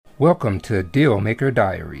Welcome to Dealmaker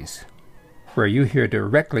Diaries, where you hear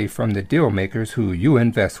directly from the deal makers who you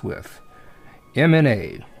invest with.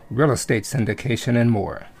 M&A, real estate syndication, and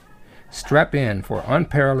more. Strap in for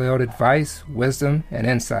unparalleled advice, wisdom, and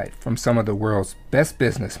insight from some of the world's best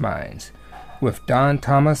business minds with Don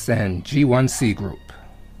Thomas and G1C Group.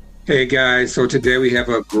 Hey guys, so today we have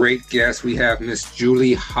a great guest. We have Miss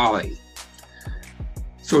Julie Holly.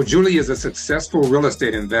 So Julie is a successful real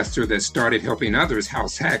estate investor that started helping others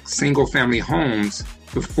house hack single-family homes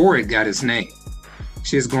before it got its name.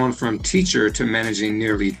 She has gone from teacher to managing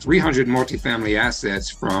nearly 300 multifamily assets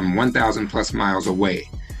from 1,000 plus miles away,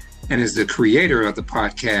 and is the creator of the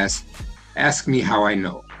podcast, Ask Me How I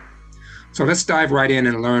Know. So let's dive right in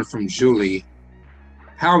and learn from Julie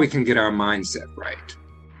how we can get our mindset right.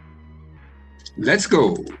 Let's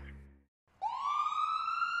go.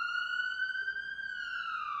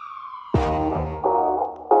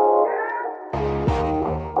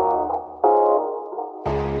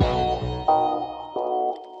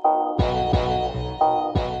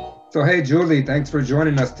 So, hey, Julie, thanks for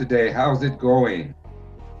joining us today. How's it going?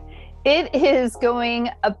 It is going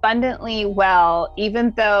abundantly well,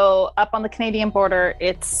 even though up on the Canadian border,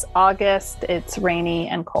 it's August, it's rainy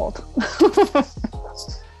and cold.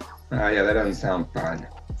 Yeah, that doesn't sound fun.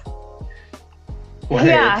 Well,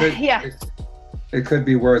 hey, it could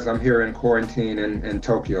be worse. I'm here in quarantine in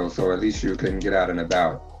Tokyo, so at least you can get out and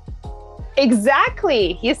about.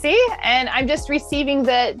 Exactly. You see? And I'm just receiving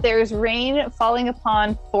that there's rain falling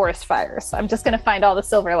upon forest fires. I'm just going to find all the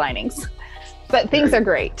silver linings. But things are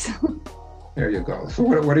great. There you go. So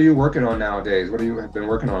what are you working on nowadays? What have you been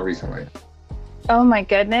working on recently? Oh my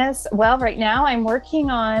goodness. Well, right now I'm working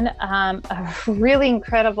on a really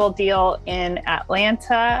incredible deal in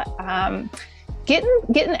Atlanta.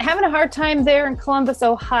 Having a hard time there in Columbus,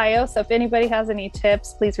 Ohio. So if anybody has any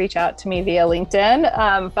tips, please reach out to me via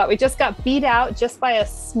LinkedIn. But we just got beat out just by a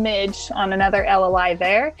smidge on another LOI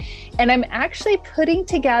there. And I'm actually doing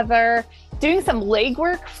some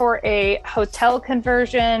legwork for a hotel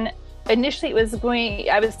conversion. Initially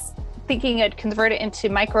I was thinking I'd convert it into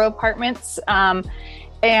micro apartments.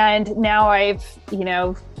 And now I've,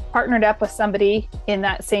 partnered up with somebody in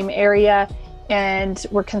that same area, and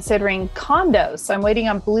we're considering condos. So I'm waiting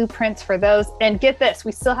on blueprints for those. And get this,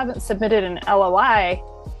 we still haven't submitted an LOI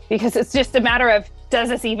because it's just a matter of, does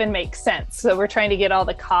this even make sense? So we're trying to get all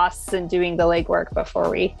the costs and doing the legwork before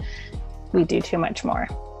we do too much more.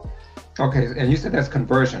 Okay, and you said that's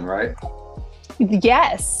conversion, right?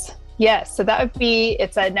 Yes. So that would be,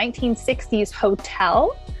 it's a 1960s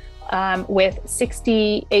hotel with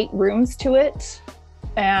 68 rooms to it.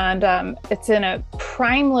 And it's in a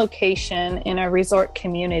prime location in a resort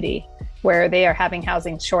community where they are having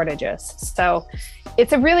housing shortages. So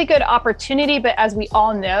it's a really good opportunity, but as we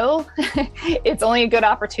all know, it's only a good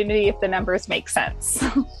opportunity if the numbers make sense.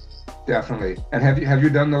 Definitely. And have you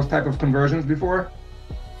done those type of conversions before?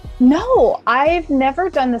 No, I've never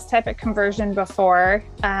done this type of conversion before.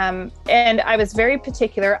 And I was very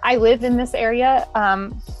particular. I live in this area.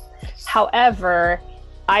 However,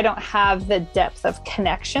 I don't have the depth of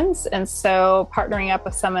connections. And so partnering up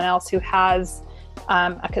with someone else who has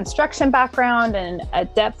a construction background and a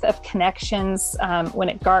depth of connections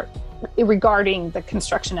regarding the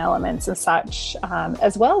construction elements and such,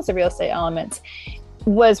 as well as the real estate elements,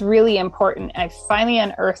 was really important. I finally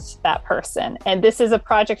unearthed that person. And this is a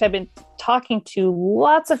project I've been talking to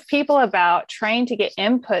lots of people about, trying to get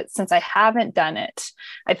input since I haven't done it.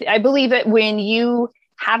 I believe that when you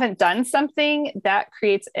haven't done something, that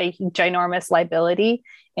creates a ginormous liability,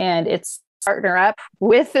 and it's partner up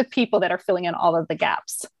with the people that are filling in all of the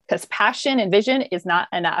gaps, because passion and vision is not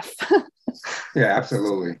enough. Yeah,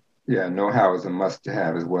 absolutely. Yeah, know-how is a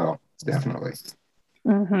must-have as well. Definitely.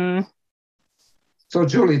 Mm-hmm. So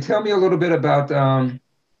Julie, tell me a little bit about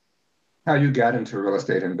how you got into real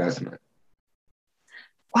estate investment.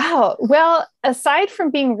 Wow. Well, aside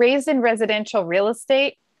from being raised in residential real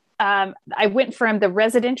estate, I went from the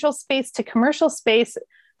residential space to commercial space,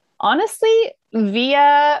 honestly,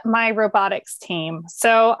 via my robotics team.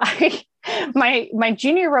 So my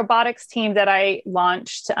junior robotics team that I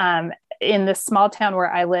launched in the small town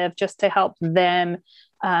where I live, just to help them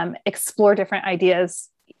explore different ideas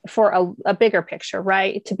for a bigger picture,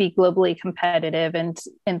 right? To be globally competitive and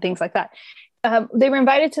things like that. They were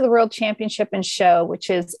invited to the World Championship and Show,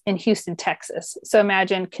 which is in Houston, Texas. So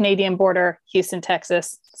imagine Canadian border, Houston,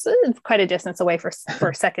 Texas. So it's quite a distance away for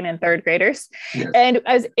second and third graders. Yes. And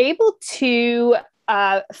I was able to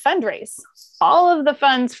fundraise all of the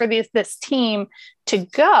funds for this team to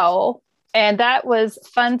go. And that was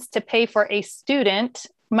funds to pay for a student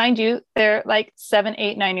mind you, they're like 7,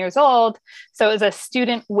 8, 9 years old. So it was a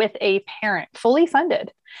student with a parent, fully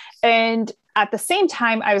funded. And at the same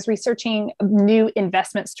time, I was researching new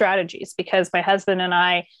investment strategies because my husband and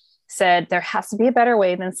I said there has to be a better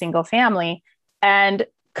way than single family. And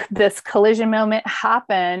this collision moment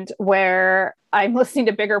happened where I'm listening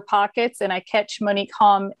to Bigger Pockets and I catch Monique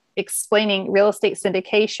Halm explaining real estate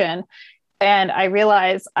syndication. And I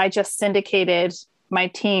realized I just syndicated my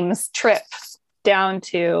team's trip down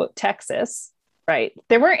to Texas. Right.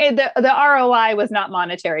 There weren't the ROI was not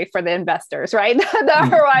monetary for the investors, right? The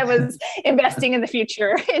ROI was investing in the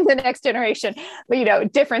future, in the next generation,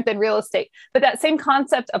 but, different than real estate. But that same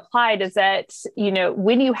concept applied is that,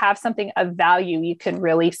 when you have something of value, you can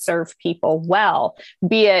really serve people well,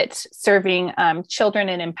 be it serving children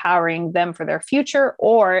and empowering them for their future,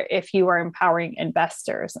 or if you are empowering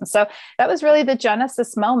investors. And so that was really the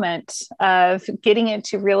genesis moment of getting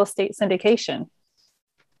into real estate syndication.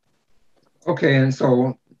 Okay, and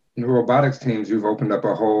so the robotics teams, you've opened up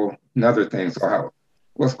a whole another thing. So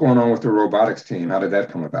what's going on with the robotics team? How did that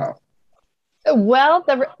come about? Well,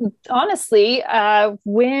 honestly,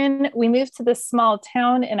 when we moved to this small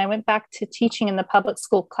town and I went back to teaching in the public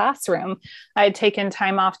school classroom, I had taken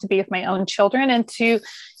time off to be with my own children and to,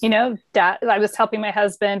 I was helping my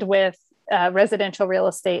husband with residential real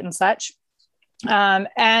estate and such.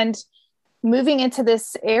 And moving into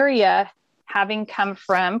this area, having come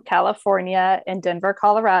from California and Denver,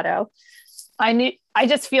 Colorado, I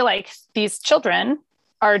just feel like these children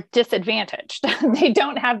are disadvantaged. They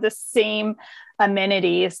don't have the same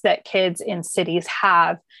amenities that kids in cities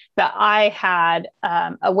have. But I had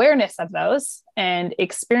awareness of those and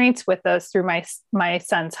experience with those through my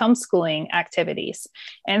son's homeschooling activities.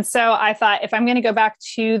 And so I thought, if I'm going to go back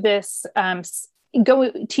to this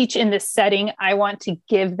go teach in this setting, I want to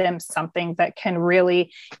give them something that can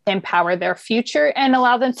really empower their future and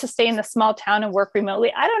allow them to stay in the small town and work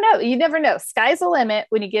remotely. I don't know. You never know. Sky's the limit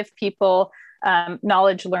when you give people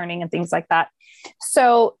knowledge, learning, and things like that.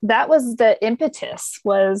 So that was the impetus.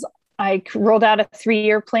 I rolled out a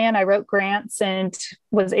 3-year plan. I wrote grants and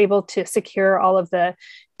was able to secure all of the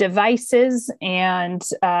devices. And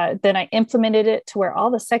then I implemented it to where all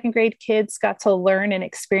the second grade kids got to learn and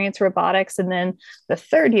experience robotics. And then the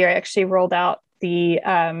 3rd year, I actually rolled out the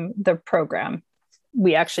program.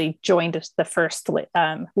 We actually joined the first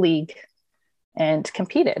league and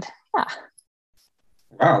competed. Yeah.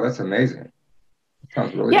 Wow, that's amazing.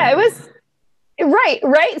 Sounds really amazing. It was.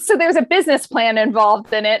 Right. So there's a business plan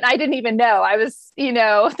involved in it. I didn't even know. I was,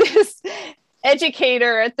 this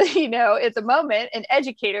educator at the moment, an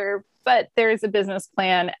educator, but there is a business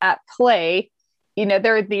plan at play.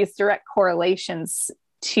 There are these direct correlations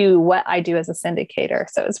to what I do as a syndicator.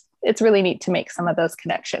 So it's really neat to make some of those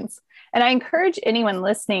connections. And I encourage anyone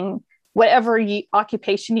listening, whatever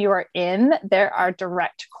occupation you are in, there are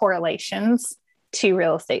direct correlations to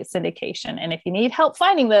real estate syndication. And if you need help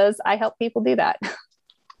finding those, I help people do that.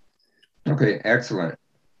 Okay, excellent.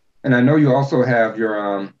 And I know you also have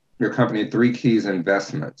your company, 3 Keys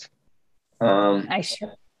Investments. I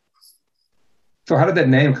sure. So how did that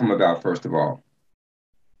name come about, first of all?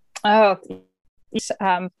 Oh,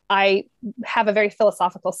 I have a very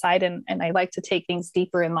philosophical side and I like to take things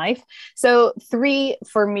deeper in life. So 3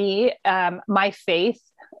 for me, my faith,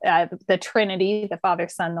 the Trinity, the Father,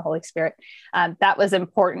 Son, the Holy Spirit, that was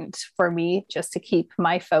important for me just to keep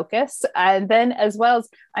my focus. And then as well as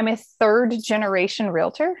I'm a 3rd generation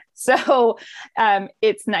realtor. So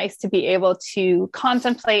it's nice to be able to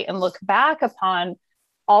contemplate and look back upon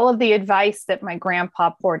all of the advice that my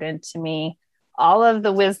grandpa poured into me, all of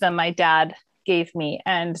the wisdom my dad gave me,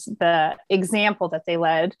 and the example that they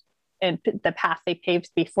led and the path they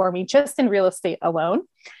paved before me just in real estate alone,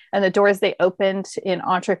 and the doors they opened in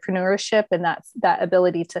entrepreneurship, and that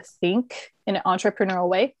ability to think in an entrepreneurial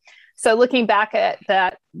way. So looking back at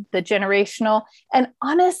that, the generational, and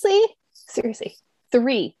honestly, seriously,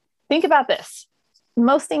 3, think about this.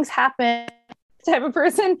 Most things happen type of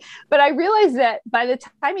person, but I realized that by the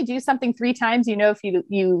time you do something 3 times, if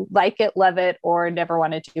you like it, love it, or never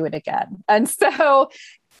want to do it again. And so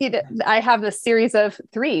I have this series of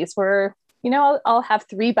 3s where, I'll have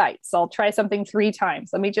 3 bites. I'll try something 3 times.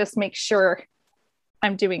 Let me just make sure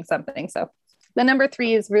I'm doing something. So the number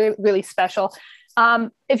 3 is really, really special.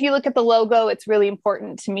 If you look at the logo, it's really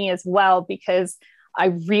important to me as well, because I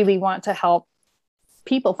really want to help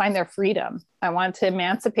people find their freedom. I want to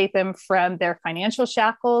emancipate them from their financial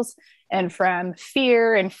shackles and from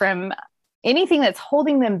fear and from anything that's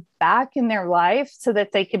holding them back in their life so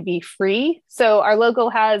that they can be free. So our logo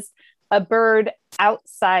has a bird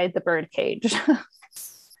outside the bird cage.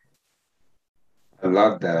 I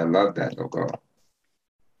love that logo.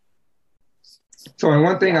 So, and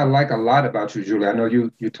one thing I like a lot about you, Julie, I know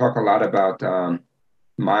you talk a lot about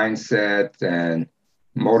mindset and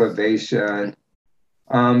motivation.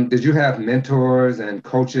 Did you have mentors and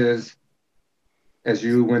coaches as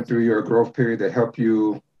you went through your growth period that helped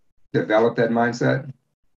you develop that mindset?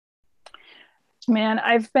 Man,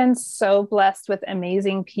 I've been so blessed with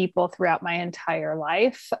amazing people throughout my entire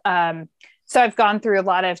life. So I've gone through a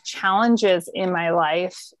lot of challenges in my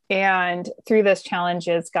life. And through those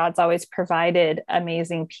challenges, God's always provided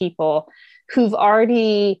amazing people who've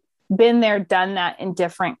already been there, done that in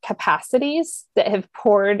different capacities, that have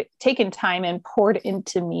taken time and poured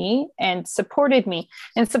into me and supported me.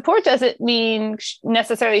 And support doesn't mean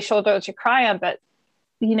necessarily shoulder to cry on, but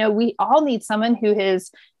we all need someone who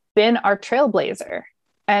has been our trailblazer.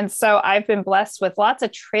 And so I've been blessed with lots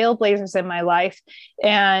of trailblazers in my life.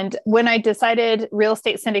 And when I decided real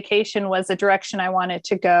estate syndication was the direction I wanted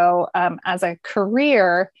to go as a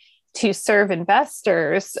career to serve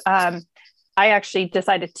investors, I actually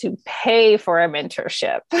decided to pay for a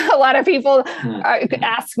mentorship. A lot of people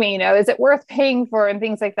ask me, is it worth paying for and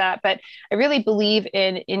things like that. But I really believe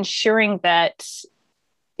in ensuring that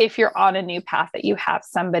if you're on a new path, that you have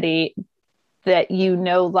somebody that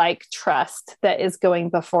trust, that is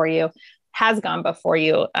going before you, has gone before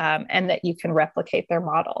you, and that you can replicate their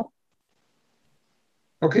model.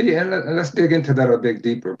 Okay, yeah, and let's dig into that a bit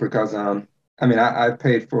deeper because I've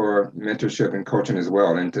paid for mentorship and coaching as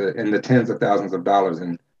well, in the tens of thousands of dollars,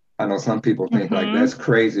 and I know some people think like that's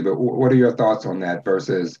crazy, but what are your thoughts on that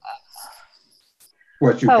versus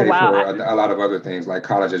what you pay for a lot of other things like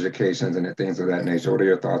college educations and things of that nature? What are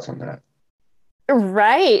your thoughts on that?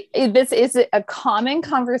 Right. This is a common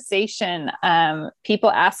conversation.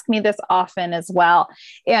 People ask me this often as well.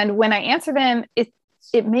 And when I answer them,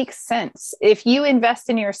 it makes sense. If you invest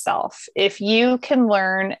in yourself, if you can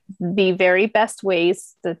learn the very best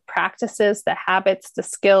ways, the practices, the habits, the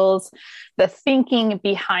skills, the thinking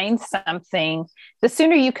behind something, the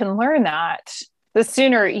sooner you can learn that, the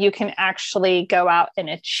sooner you can actually go out and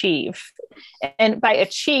achieve. And by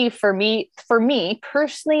achieve, for me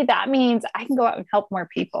personally, that means I can go out and help more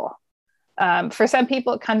people. For some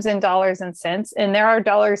people, it comes in dollars and cents, and there are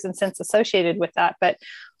dollars and cents associated with that, but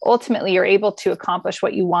ultimately you're able to accomplish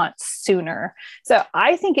what you want sooner. So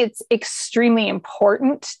I think it's extremely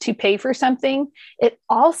important to pay for something. It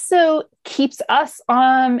also keeps us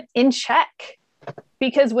in check,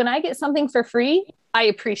 because when I get something for free, I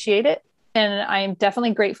appreciate it. And I am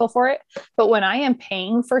definitely grateful for it. But when I am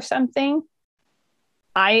paying for something,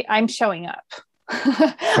 I'm showing up.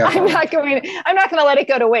 I'm not going to let it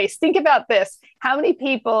go to waste. Think about this. How many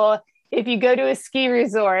people, if you go to a ski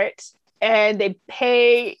resort and they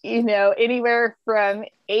pay, anywhere from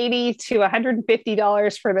 $80 to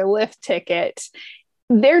 $150 for the lift ticket,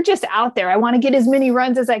 they're just out there. I want to get as many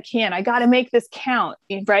runs as I can. I got to make this count,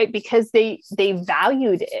 right? Because they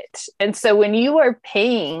valued it. And so when you are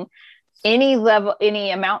paying any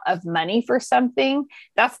amount of money for something,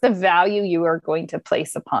 that's the value you are going to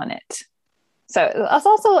place upon it. So that's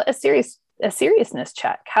also a seriousness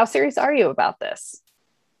check. How serious are you about this?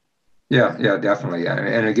 Yeah, definitely.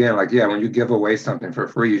 And again, when you give away something for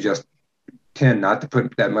free, you just tend not to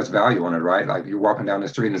put that much value on it, right? Like you're walking down the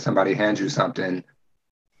street and somebody hands you something.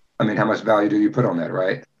 How much value do you put on that,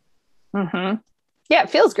 right? Mm-hmm. Yeah,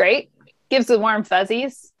 it feels great. Gives the warm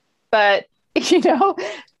fuzzies, but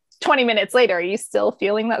 20 minutes later, are you still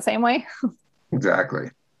feeling that same way?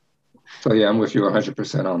 Exactly. So yeah, I'm with you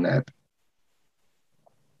 100% on that.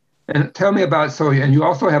 And tell me about, and you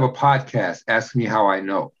also have a podcast, Ask Me How I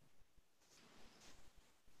Know.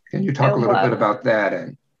 Can you talk a little bit about that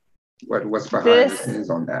and what's behind the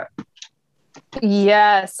scenes on that?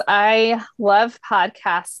 Yes, I love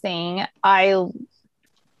podcasting. I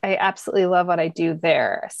absolutely love what I do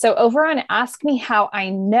there. So over on Ask Me How I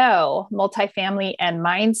Know, multifamily and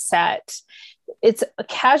mindset, it's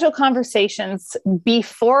casual conversations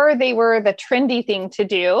before they were the trendy thing to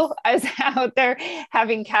do. I was out there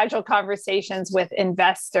having casual conversations with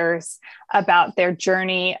investors about their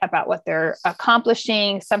journey, about what they're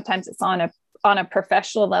accomplishing. Sometimes it's on a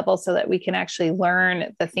professional level so that we can actually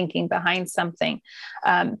learn the thinking behind something.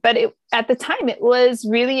 But at the time, it was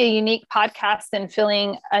really a unique podcast and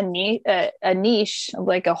filling a niche,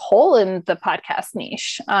 like a hole in the podcast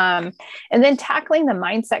niche. And then tackling the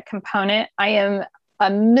mindset component, I am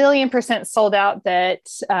 1,000,000% sold out that,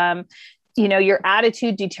 your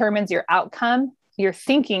attitude determines your outcome. Your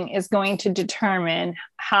thinking is going to determine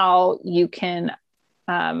how you can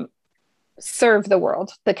serve the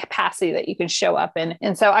world, the capacity that you can show up in.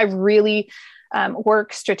 And so I really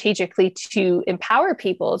work strategically to empower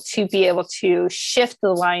people to be able to shift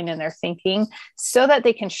the line in their thinking so that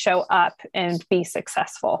they can show up and be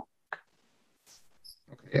successful.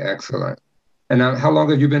 Okay, excellent. And how long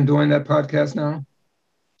have you been doing that podcast now?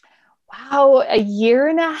 Wow, a year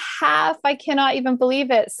and a half. I cannot even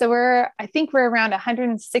believe it. So I think we're around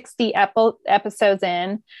 160 episodes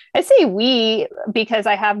in. I say we because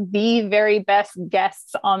I have the very best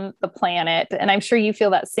guests on the planet. And I'm sure you feel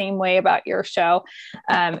that same way about your show.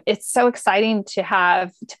 It's so exciting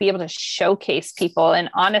to be able to showcase people. And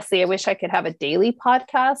honestly, I wish I could have a daily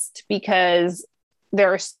podcast because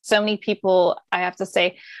there are so many people. I have to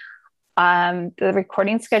say, the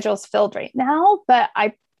recording schedule is filled right now, but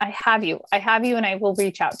I have you and I will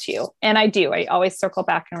reach out to you. And I always circle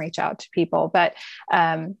back and reach out to people, but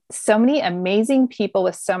so many amazing people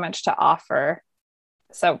with so much to offer.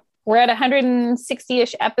 So we're at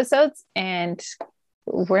 160-ish episodes and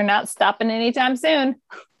we're not stopping anytime soon.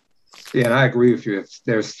 Yeah, and I agree with you.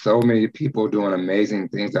 There's so many people doing amazing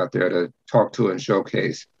things out there to talk to and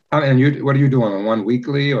showcase. And what are you doing? One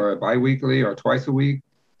weekly or bi-weekly or twice a week?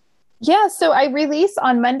 Yeah. So I release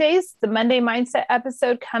on Mondays. The Monday Mindset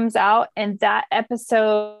episode comes out, and that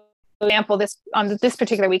episode, for example, this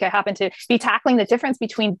particular week, I happen to be tackling the difference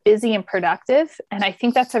between busy and productive. And I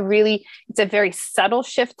think it's a very subtle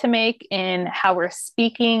shift to make in how we're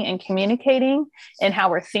speaking and communicating and how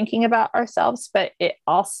we're thinking about ourselves, but it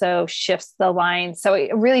also shifts the line. So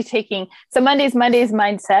Mondays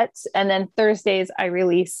mindset. And then Thursdays, I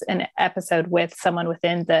release an episode with someone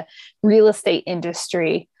within the real estate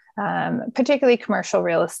industry, particularly commercial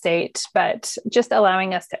real estate, but just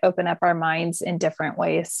allowing us to open up our minds in different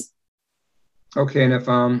ways. Okay, and if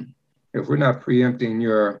we're not preempting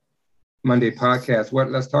your Monday podcast,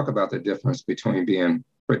 let's talk about the difference between being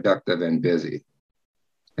productive and busy.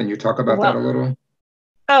 Can you talk about that a little?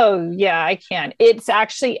 Oh yeah, I can. It's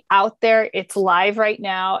actually out there. It's live right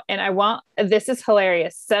now. And this is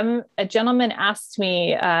hilarious. A gentleman asked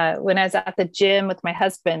me when I was at the gym with my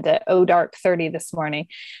husband at dark 30 this morning.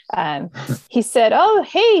 He said, "Oh,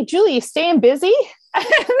 hey, Julie, you staying busy?" And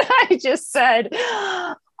I just said,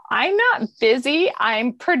 "I'm not busy.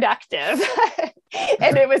 I'm productive."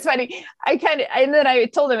 And it was funny. And then I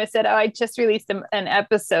told him, I said, "Oh, I just released an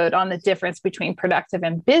episode on the difference between productive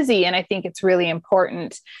and busy. And I think it's really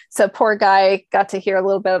important." So poor guy got to hear a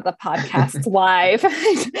little bit of the podcast live.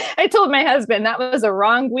 I told my husband that was a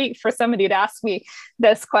wrong week for somebody to ask me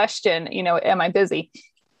this question, am I busy?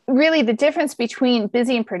 Really, the difference between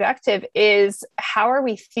busy and productive is how are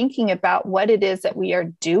we thinking about what it is that we are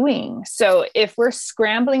doing? So if we're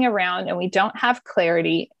scrambling around and we don't have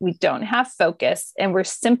clarity, we don't have focus, and we're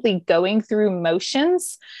simply going through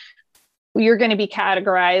motions, you're going to be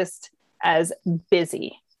categorized as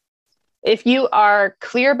busy. If you are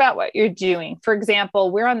clear about what you're doing, for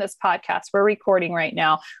example, we're on this podcast, we're recording right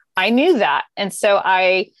now. I knew that. And so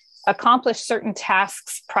I accomplished certain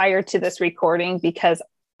tasks prior to this recording because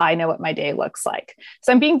I know what my day looks like.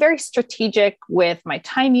 So I'm being very strategic with my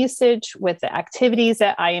time usage, with the activities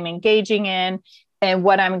that I am engaging in, and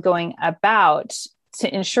what I'm going about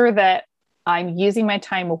to ensure that I'm using my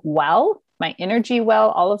time well, my energy well,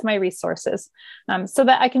 all of my resources, so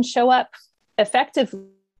that I can show up effectively.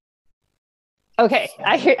 Okay,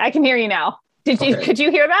 I can hear you now. Could you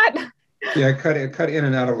hear that? Yeah, it cut in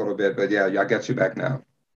and out a little bit, but yeah, I got you back now.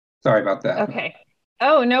 Sorry about that. Okay.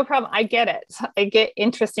 Oh, no problem. I get it. I get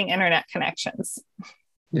interesting internet connections.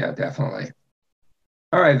 Yeah, definitely.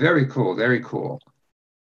 All right. Very cool. Very cool.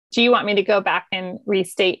 Do you want me to go back and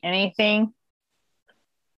restate anything?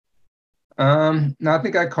 No, I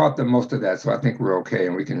think I caught most of that. So I think we're okay.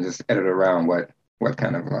 And we can just edit around what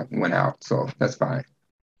kind of went out. So that's fine.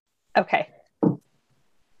 Okay.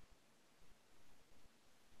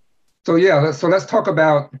 So yeah, let's talk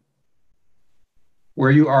about where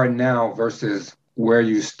you are now versus where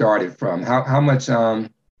you started from. How much do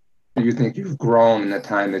you think you've grown in the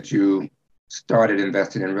time that you started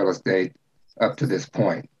investing in real estate up to this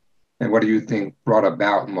point? And what do you think brought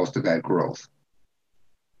about most of that growth?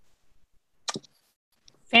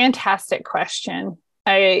 Fantastic question.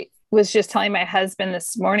 I was just telling my husband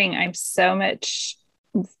this morning, I'm so much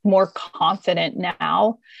more confident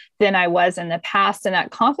now than I was in the past. And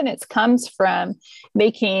that confidence comes from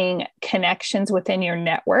making connections within your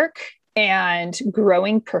network and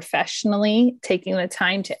growing professionally, taking the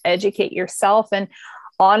time to educate yourself. And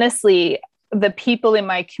honestly, the people in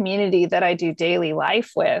my community that I do daily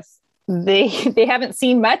life with, they haven't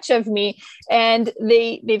seen much of me, and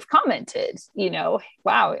they've commented,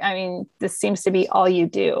 wow, I mean, this seems to be all you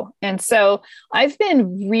do. And so I've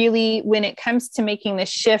been really, when it comes to making the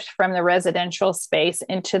shift from the residential space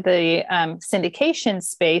into the syndication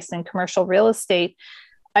space and commercial real estate,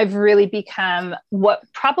 I've really become what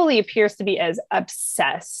probably appears to be as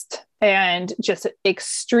obsessed and just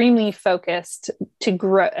extremely focused to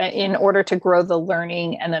grow in order to grow the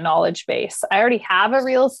learning and the knowledge base. I already have a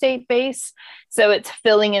real estate base, so it's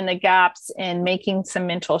filling in the gaps and making some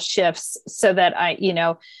mental shifts so that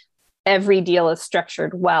every deal is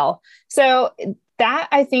structured well. So that,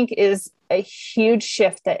 I think, is a huge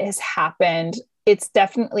shift that has happened. It's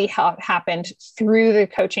definitely happened through the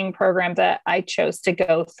coaching program that I chose to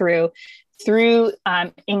go through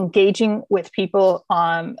engaging with people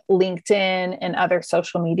on LinkedIn and other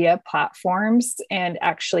social media platforms, and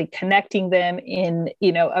actually connecting them in,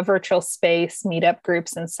 a virtual space, meetup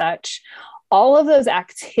groups and such. All of those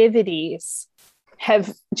activities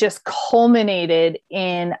have just culminated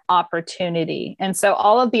in opportunity. And so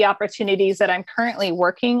all of the opportunities that I'm currently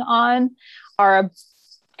working on are a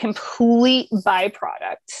complete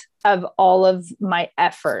byproduct of all of my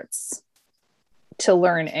efforts to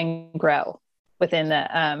learn and grow within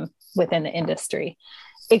the industry.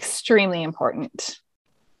 Extremely important.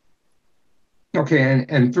 Okay,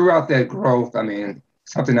 and throughout that growth, I mean,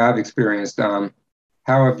 something I've experienced. How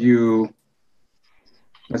have you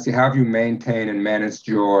maintained and managed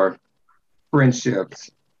your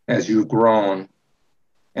friendships as you've grown?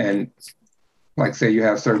 And like, say you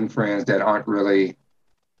have certain friends that aren't really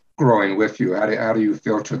growing with you. How do you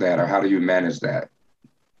filter that, or how do you manage that?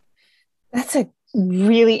 That's a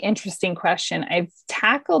really interesting question. I've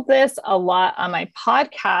tackled this a lot on my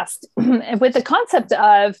podcast with the concept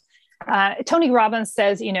of Tony Robbins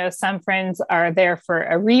says, some friends are there for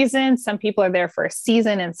a reason, some people are there for a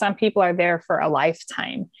season, and some people are there for a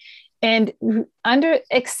lifetime. And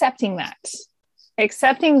accepting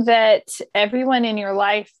that everyone in your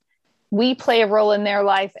life, we play a role in their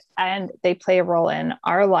life and they play a role in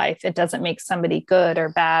our life. It doesn't make somebody good or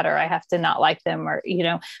bad, or I have to not like them, or,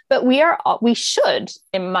 but we should,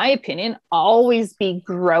 in my opinion, always be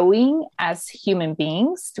growing as human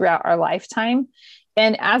beings throughout our lifetime.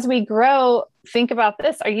 And as we grow, think about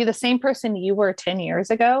this. Are you the same person you were 10 years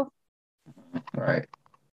ago? Right.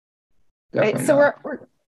 Right. So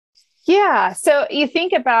yeah. So you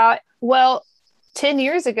think about, 10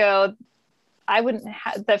 years ago, I wouldn't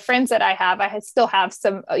have the friends that I have. I still have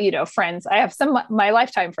some, friends. I have some my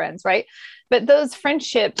lifetime friends, right? But those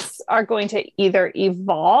friendships are going to either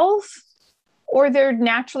evolve, or they're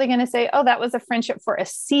naturally going to say, "Oh, that was a friendship for a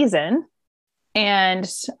season." And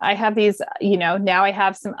I have these, now I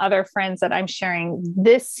have some other friends that I'm sharing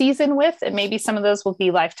this season with, and maybe some of those will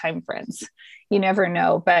be lifetime friends. You never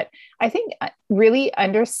know. But I think really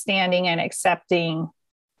understanding and accepting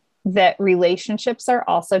that relationships are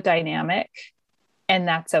also dynamic, and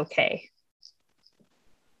that's okay.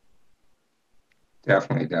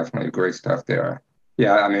 Definitely great stuff there.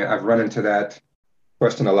 Yeah, I mean, I've run into that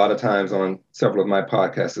question a lot of times on several of my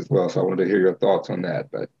podcasts as well. So I wanted to hear your thoughts on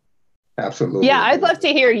that, but absolutely. Yeah, I'd love to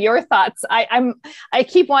hear your thoughts. I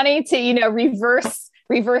keep wanting to, reverse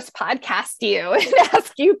podcast you and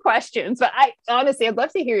ask you questions, but I'd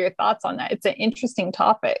love to hear your thoughts on that. It's an interesting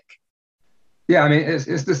topic. Yeah, I mean,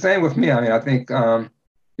 it's the same with me. I mean, I think,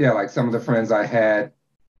 like some of the friends I had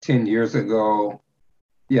 10 years ago,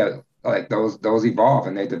 like those evolve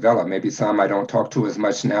and they develop. Maybe some I don't talk to as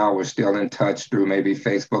much now. We're still in touch through maybe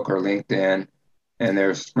Facebook or LinkedIn. And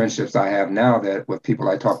there's friendships I have now that with people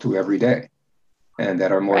I talk to every day, and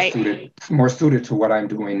that are more suited to what I'm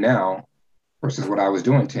doing now versus what I was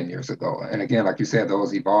doing 10 years ago. And again, like you said,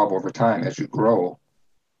 those evolve over time as you grow.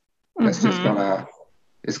 That's just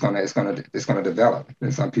it's gonna develop.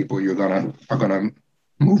 And some people are gonna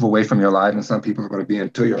move away from your life, and some people are gonna be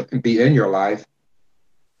in your life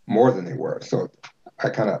more than they were. So I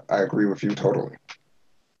agree with you totally.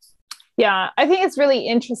 Yeah, I think it's really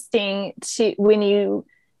interesting when you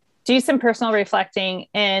do some personal reflecting,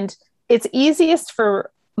 and it's easiest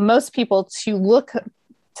for most people to look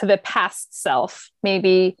to the past self,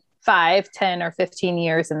 maybe 5, 10, or 15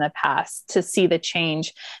 years in the past to see the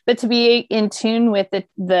change, but to be in tune with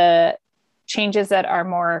the changes that are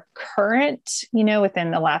more current,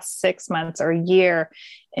 within the last 6 months or a year,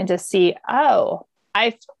 and to see,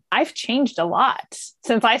 I've changed a lot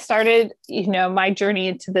since I started, my journey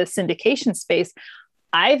into the syndication space.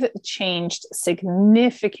 I've changed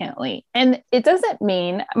significantly. And it doesn't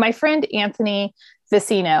mean, my friend Anthony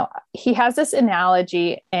Vicino, he has this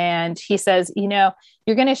analogy, and he says, you're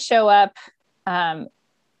going to show up,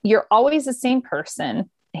 you're always the same person,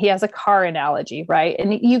 he has a car analogy, right?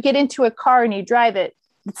 And you get into a car and you drive it,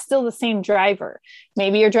 it's still the same driver.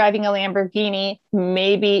 Maybe you're driving a Lamborghini,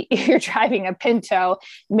 maybe you're driving a Pinto.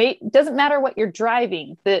 Doesn't matter what you're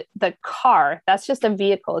driving. The car, that's just a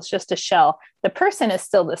vehicle. It's just a shell. The person is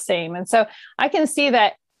still the same. And so I can see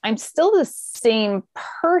that I'm still the same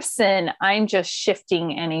person. I'm just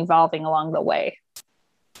shifting and evolving along the way.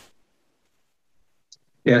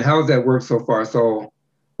 Yeah, and how has that worked so far? So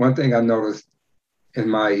one thing I noticed in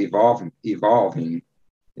my evolving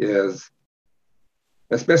is,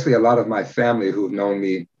 especially a lot of my family who've known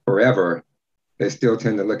me forever, they still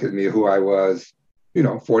tend to look at me who I was,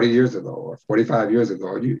 40 years ago or 45 years ago.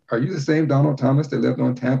 Are you the same Donald Thomas that lived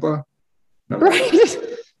on Tampa? Right.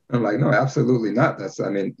 I'm like, no, absolutely not.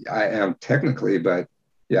 I am technically, but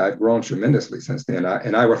yeah, I've grown tremendously since then.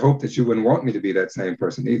 And I would hope that you wouldn't want me to be that same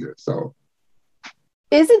person either. So.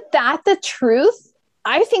 Isn't that the truth?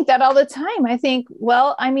 I think that all the time. I think,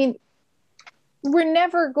 we're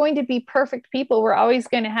never going to be perfect people. We're always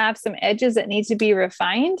going to have some edges that need to be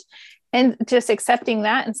refined, and just accepting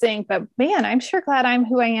that and saying, but man, I'm sure glad I'm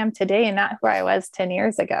who I am today and not who I was 10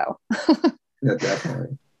 years ago. Yeah,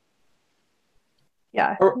 definitely.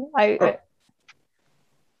 Yeah.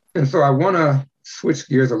 And so I want to switch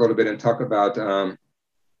gears a little bit and talk about,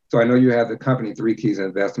 so I know you have the company 3 Keys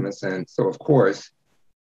Investments. And so of course,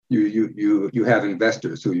 you have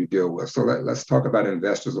investors who you deal with. So let's talk about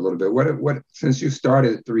investors a little bit. What since you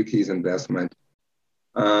started 3 Keys Investment,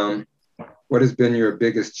 what has been your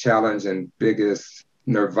biggest challenge and biggest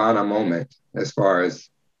nirvana moment as far as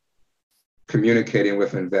communicating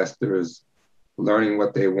with investors, learning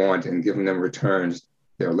what they want and giving them returns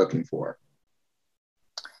they're looking for?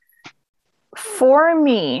 For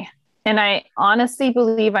me, and I honestly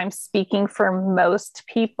believe I'm speaking for most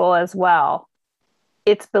people as well,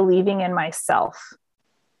 it's believing in myself.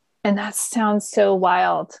 And that sounds so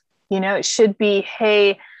wild. It should be,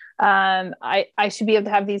 hey, I should be able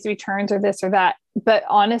to have these returns or this or that. But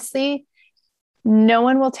honestly, no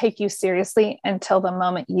one will take you seriously until the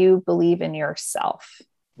moment you believe in yourself.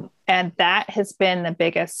 And that has been the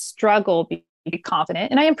biggest struggle, be confident.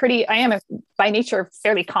 And I am by nature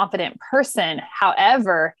fairly confident person.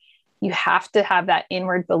 However, you have to have that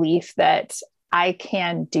inward belief that I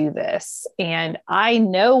can do this. And I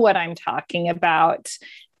know what I'm talking about.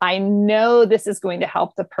 I know this is going to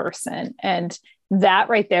help the person. And that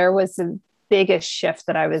right there was the biggest shift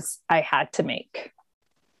that I had to make.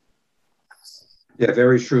 Yeah,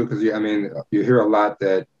 very true. Because you hear a lot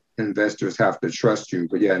that investors have to trust you,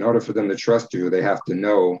 but yeah, in order for them to trust you, they have to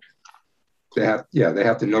know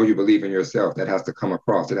you believe in yourself. That has to come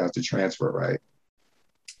across. It has to transfer, right?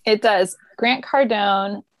 It does. Grant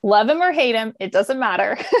Cardone, love him or hate him, it doesn't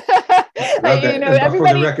matter. Love that.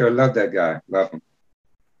 For the record, I love that guy. Love him.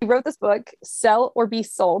 He wrote this book, Sell or Be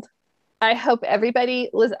Sold. I hope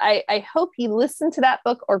everybody I hope he listened to that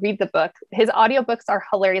book or read the book. His audiobooks are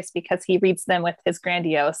hilarious because he reads them with his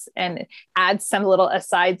grandiose and adds some little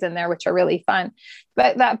asides in there, which are really fun.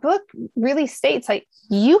 But that book really states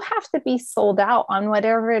you have to be sold out on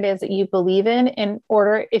whatever it is that you believe in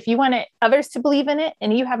order, if you want others to believe in it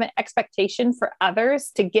and you have an expectation for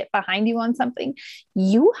others to get behind you on something,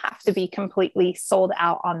 you have to be completely sold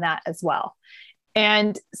out on that as well.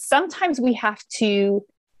 And sometimes we have to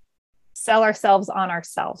sell ourselves on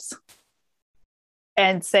ourselves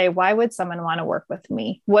and say, why would someone want to work with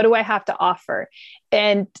me? What do I have to offer?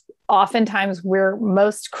 And oftentimes we're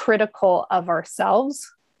most critical of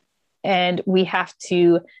ourselves, and we have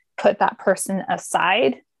to put that person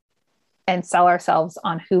aside and sell ourselves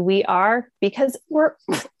on who we are, because we're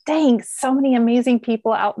so many amazing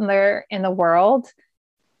people out there in the world.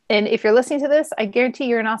 And if you're listening to this, I guarantee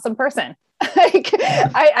you're an awesome person.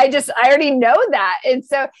 I already know that. And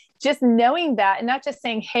so just knowing that, and not just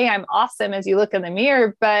saying, hey, I'm awesome as you look in the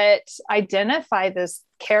mirror, but identify those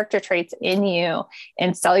character traits in you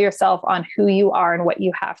and sell yourself on who you are and what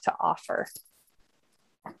you have to offer.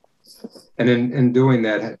 And in doing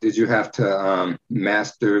that, did you have to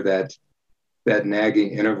master that nagging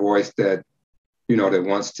inner voice that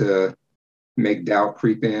wants to make doubt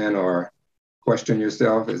creep in or question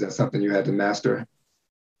yourself? Is that something you had to master?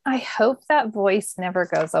 I hope that voice never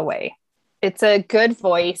goes away. It's a good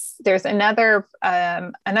voice. There's another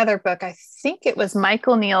book. I think it was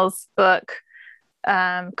Michael Neal's book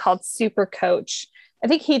called Super Coach. I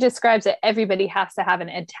think he describes that everybody has to have an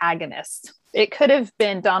antagonist. It could have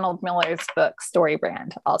been Donald Miller's book, Story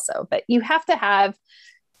Brand, also, but you have to have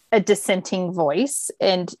a dissenting voice,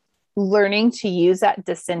 and learning to use that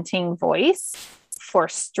dissenting voice for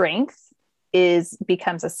strength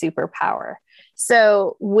becomes a superpower.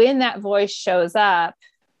 So when that voice shows up,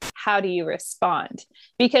 how do you respond?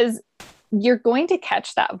 Because you're going to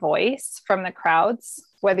catch that voice from the crowds,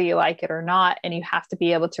 whether you like it or not, and you have to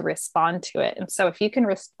be able to respond to it. And so if you can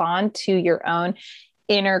respond to your own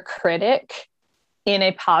inner critic in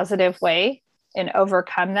a positive way and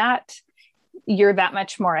overcome that, you're that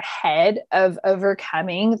much more ahead of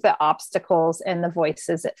overcoming the obstacles and the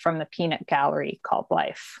voices from the peanut gallery called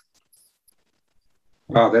life.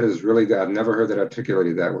 Wow, that is really good. I've never heard that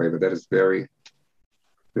articulated that way, but that is very,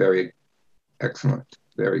 very excellent.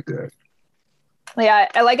 Very good. Yeah,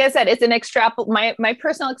 like I said, it's an my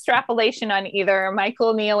personal extrapolation on either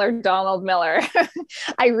Michael Neal or Donald Miller.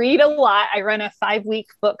 I read a lot. I run a 5-week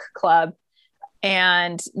book club,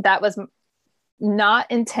 and that was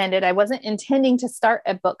not intended. I wasn't intending to start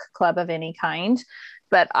a book club of any kind,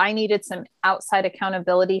 but I needed some outside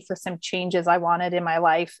accountability for some changes I wanted in my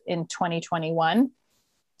life in 2021.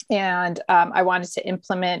 And I wanted to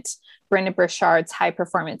implement Brendon Burchard's high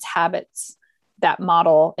performance habits, that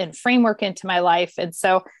model and framework into my life. And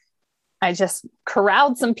so I just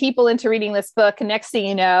corralled some people into reading this book. And next thing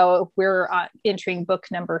you know, we're entering book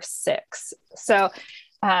number 6. So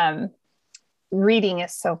reading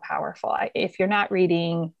is so powerful. If you're not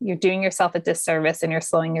reading, you're doing yourself a disservice and you're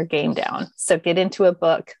slowing your game down. So get into a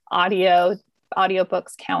book.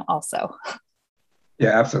 Audiobooks count also.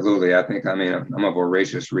 Yeah, absolutely. I'm a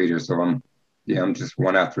voracious reader, so I'm just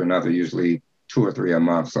one after another, usually 2 or 3 a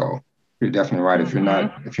month. So you're definitely right.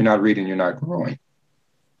 Mm-hmm. If you're not reading, you're not growing.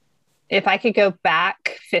 If I could go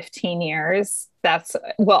back 15 years,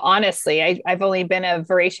 honestly, I've only been a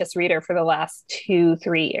voracious reader for the last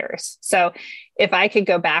 2-3 years. So if I could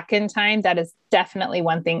go back in time, that is definitely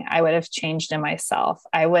one thing I would have changed in myself.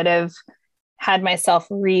 I would have had myself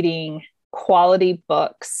reading quality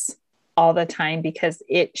books all the time, because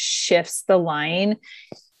it shifts the line.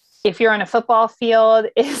 If you're on a football field,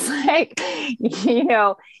 it's like,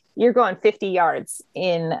 you're going 50 yards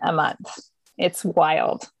in a month. It's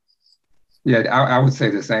wild. Yeah, I would say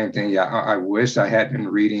the same thing. Yeah, I wish I had been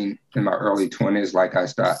reading in my early 20s.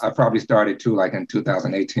 I probably started too, like in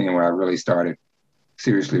 2018, where I really started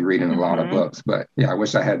seriously reading a lot of books. But yeah, I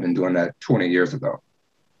wish I had been doing that 20 years ago.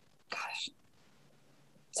 Gosh.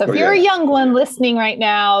 So if you're a young one listening right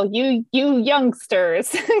now, you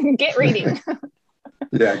youngsters, get reading.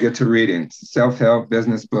 Yeah, get to reading. Self-help,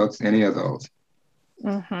 business books, any of those.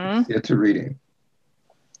 Mm-hmm. Get to reading.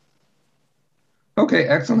 Okay,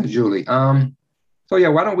 excellent, Julie. So yeah,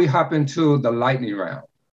 why don't we hop into the lightning round?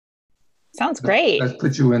 Sounds great. Let's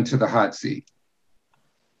put you into the hot seat.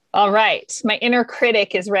 All right, my inner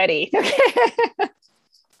critic is ready.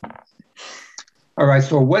 All right,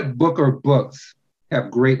 so what book or books have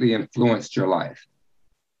greatly influenced your life?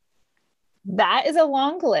 That is a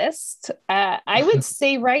long list. I would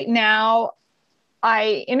say right now,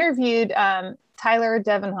 I interviewed Tyler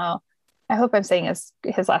Devenho. I hope I'm saying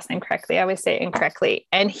his last name correctly. I always say it incorrectly.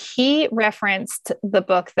 And he referenced the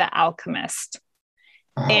book, The Alchemist.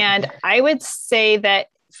 Oh. And I would say that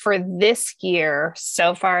for this year,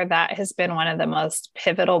 so far, that has been one of the most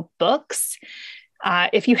pivotal books.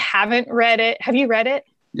 If you haven't read it, have you read it?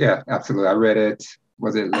 Yeah, absolutely. I read it.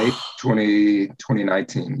 Was it late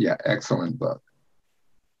 2019? Yeah, excellent book.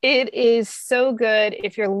 It is so good.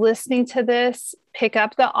 If you're listening to this, pick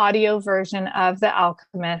up the audio version of The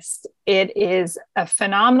Alchemist. It is a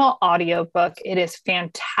phenomenal audiobook. It is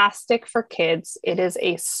fantastic for kids. It is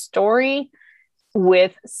a story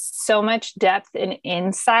with so much depth and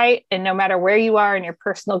insight. And no matter where you are in your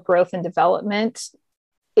personal growth and development,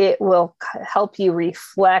 it will help you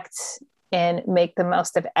reflect and make the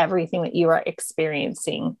most of everything that you are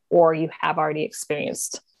experiencing or you have already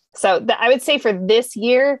experienced. So I would say for this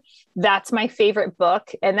year, that's my favorite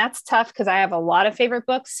book. And that's tough because I have a lot of favorite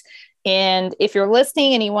books. And if you're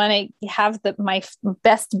listening and you want to have my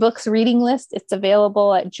best books reading list, it's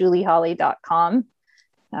available at julieholly.com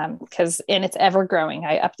and it's ever growing.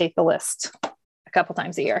 I update the list a couple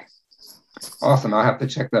times a year. Awesome. I'll have to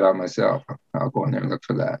check that out myself. I'll go in there and look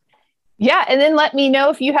for that. Yeah. And then let me know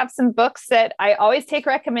if you have some books that I always take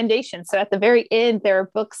recommendations. So at the very end, there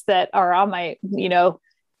are books that are on my,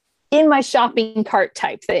 in my shopping cart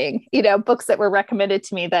type thing, books that were recommended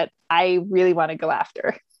to me that I really want to go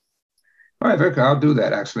after. All right, very good. I'll do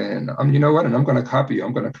that actually. And you know what? And I'm going to copy you.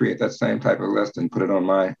 I'm going to create that same type of list and put it on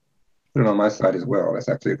my site as well. That's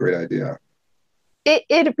actually a great idea.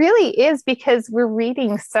 It really is, because we're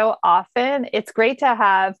reading so often. It's great to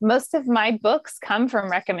have. Most of my books come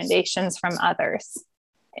from recommendations from others.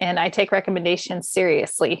 And I take recommendations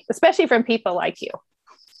seriously, especially from people like you.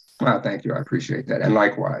 Well, thank you. I appreciate that. And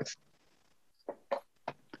likewise.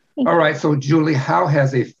 All right. So, Julie, how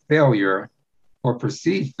has a failure or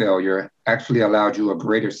perceived failure actually allowed you a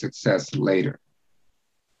greater success later?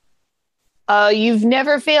 You've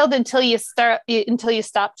never failed until you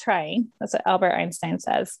stop trying. That's what Albert Einstein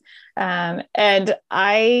says. And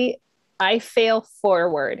I fail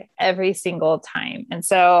forward every single time. And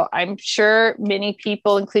so I'm sure many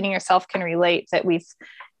people, including yourself, can relate that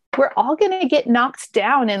we're all going to get knocked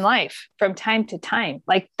down in life from time to time.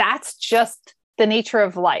 Like, that's just the nature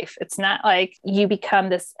of life. It's not like you become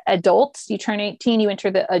this adult, you turn 18, you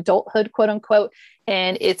enter the adulthood, quote unquote,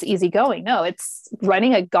 and it's easy going. No, it's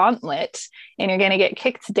running a gauntlet, and you're going to get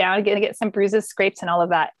kicked down, you're going to get some bruises, scrapes, and all of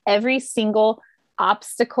that. Every single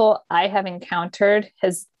obstacle I have encountered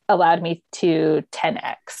has allowed me to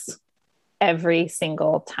 10x every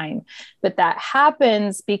single time. But that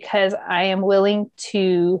happens because I am willing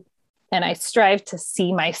to, and I strive to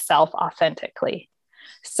see myself authentically.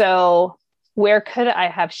 So where could I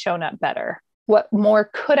have shown up better? What more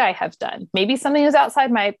could I have done? Maybe something is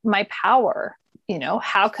outside my power. You know,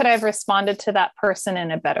 how could I have responded to that person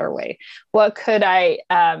in a better way? What could I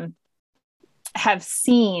have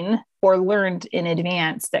seen or learned in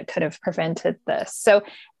advance that could have prevented this? So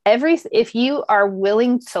if you are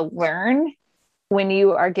willing to learn when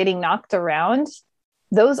you are getting knocked around,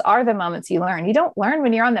 those are the moments you learn. You don't learn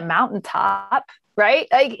when you're on the mountaintop, right?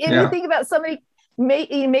 Like, if you think about somebody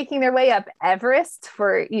making their way up Everest,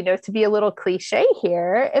 for, to be a little cliche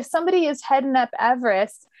here, if somebody is heading up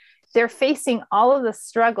Everest, they're facing all of the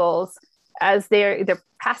struggles as they're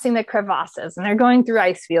passing the crevasses, and they're going through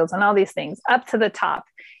ice fields and all these things up to the top.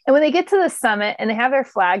 And when they get to the summit and they have their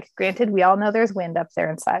flag, granted, we all know there's wind up there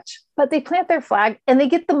and such, but they plant their flag and they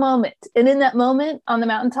get the moment. And in that moment on the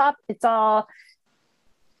mountaintop,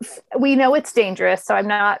 we know it's dangerous. So I'm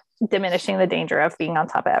not diminishing the danger of being on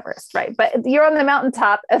top of Everest, right? But you're on the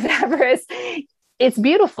mountaintop of Everest. It's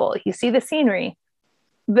beautiful. You see the scenery,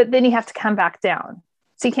 but then you have to come back down.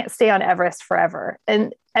 So you can't stay on Everest forever.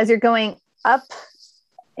 And as you're going up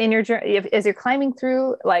in your journey, as you're climbing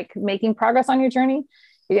through, like making progress on your journey,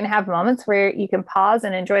 you're going to have moments where you can pause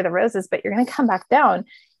and enjoy the roses, but you're going to come back down,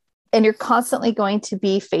 and you're constantly going to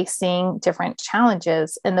be facing different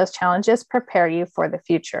challenges, and those challenges prepare you for the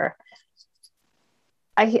future.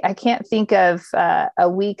 I can't think of a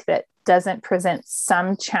week that doesn't present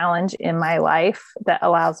some challenge in my life that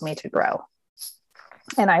allows me to grow.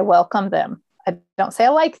 And I welcome them. I don't say I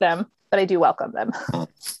like them, but I do welcome them.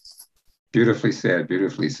 Beautifully said,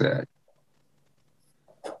 beautifully said.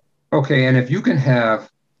 Okay, and if you can have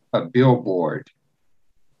a billboard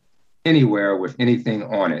anywhere with anything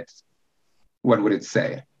on it, what would it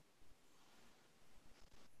say?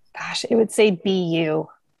 Gosh, it would say, be you.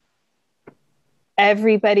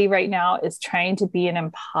 Everybody right now is trying to be an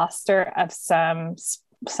imposter of some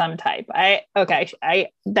type.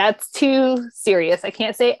 That's too serious. I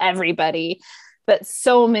can't say everybody, but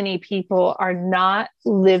so many people are not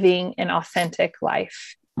living an authentic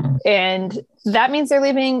life. And that means they're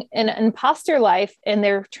living an imposter life, and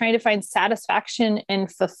they're trying to find satisfaction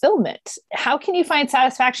and fulfillment. How can you find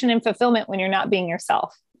satisfaction and fulfillment when you're not being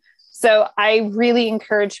yourself? So I really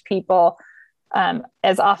encourage people,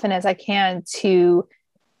 as often as I can, to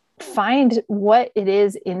find what it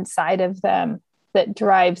is inside of them that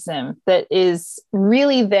drives them, that is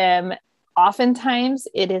really them. Oftentimes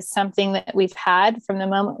it is something that we've had from the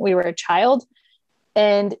moment we were a child,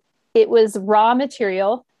 and it was raw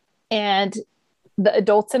material, and the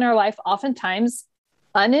adults in our life, oftentimes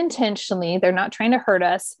unintentionally, they're not trying to hurt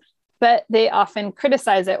us, but they often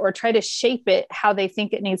criticize it or try to shape it how they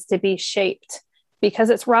think it needs to be shaped, because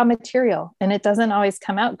it's raw material and it doesn't always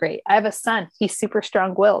come out great. I have a son, he's super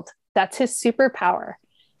strong-willed. That's his superpower.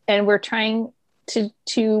 And we're trying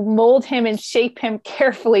to mold him and shape him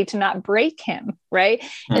carefully to not break him, right?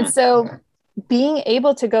 And so being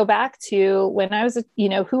able to go back to when I was,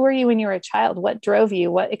 who were you when you were a child? What drove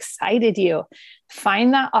you? What excited you?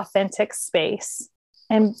 Find that authentic space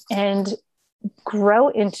and grow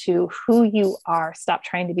into who you are. Stop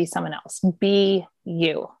trying to be someone else. Be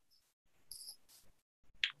you.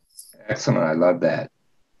 Excellent. I love that.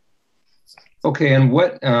 Okay. And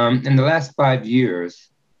what, in the last 5 years,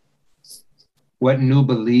 what new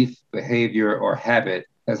belief, behavior, or habit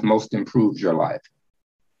has most improved your life?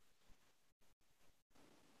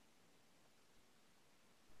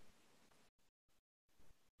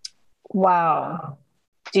 Wow.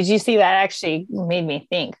 Did you see that? Actually made me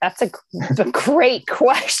think. That's a great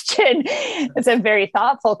question. It's a very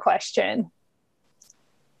thoughtful question.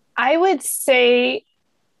 I would say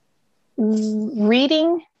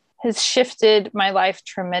reading has shifted my life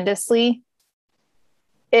tremendously.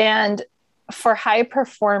 And for high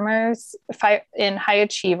performers and high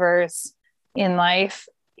achievers in life,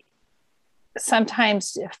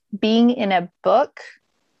 sometimes being in a book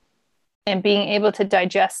and being able to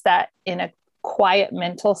digest that in a quiet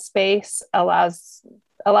mental space allows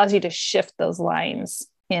you to shift those lines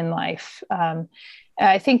in life. And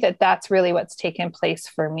I think that that's really what's taken place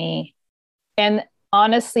for me. And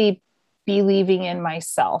honestly, believing in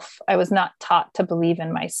myself. I was not taught to believe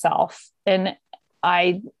in myself. And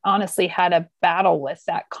I honestly had a battle with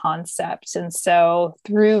that concept. And so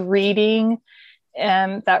through reading,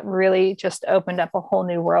 and that really just opened up a whole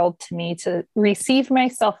new world to me to receive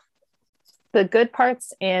myself, the good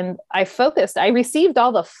parts. And I received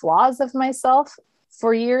all the flaws of myself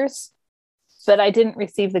for years, but I didn't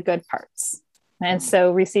receive the good parts. And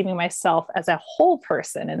so receiving myself as a whole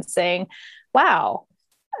person and saying, wow,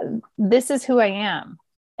 this is who I am.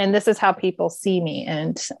 And this is how people see me,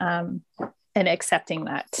 and accepting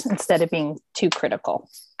that instead of being too critical.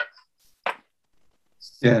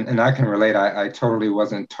 Yeah, and I can relate. I totally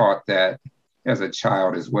wasn't taught that as a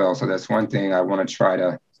child as well. So that's one thing I want to try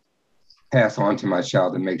to pass on to my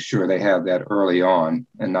child, to make sure they have that early on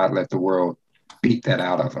and not let the world beat that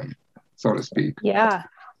out of them, so to speak.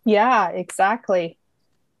 Yeah, exactly.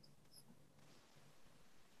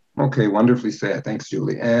 Okay, wonderfully said. Thanks,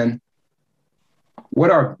 Julie. And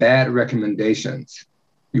what are bad recommendations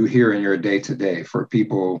you hear in your day-to-day for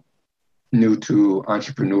people new to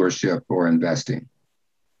entrepreneurship or investing?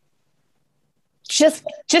 Just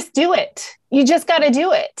do it. You just got to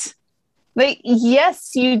do it. Like,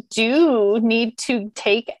 yes, you do need to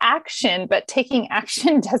take action, but taking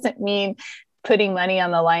action doesn't mean putting money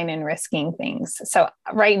on the line and risking things. So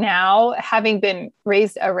right now, having been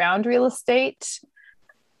raised around real estate,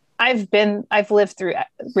 I've lived through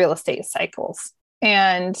real estate cycles,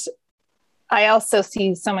 and I also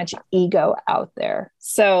see so much ego out there.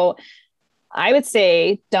 So I would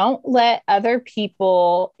say, don't let other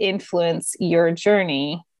people influence your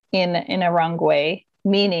journey in a wrong way,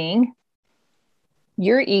 meaning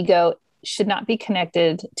your ego should not be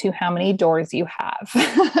connected to how many doors you have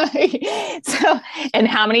and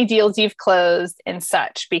how many deals you've closed and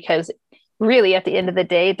such, because really at the end of the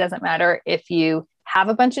day, it doesn't matter if you have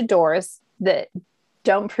a bunch of doors that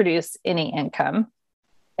don't produce any income.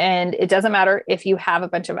 And it doesn't matter if you have a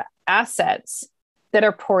bunch of assets that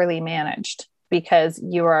are poorly managed because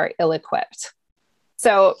you are ill-equipped.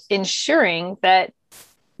 So ensuring that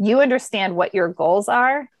you understand what your goals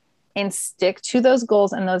are and stick to those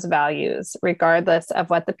goals and those values, regardless of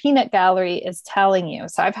what the peanut gallery is telling you.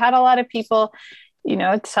 So I've had a lot of people,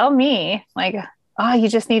 tell me like, oh, you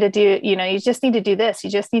just need to do this, you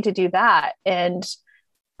just need to do that. And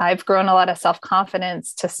I've grown a lot of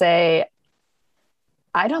self-confidence to say,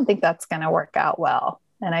 I don't think that's going to work out well.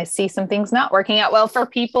 And I see some things not working out well for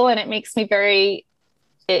people. And it makes me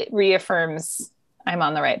it reaffirms I'm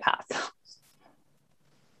on the right path.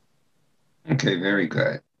 Okay, very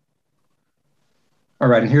good. All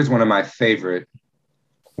right, and here's one of my favorite.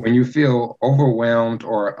 When you feel overwhelmed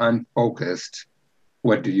or unfocused,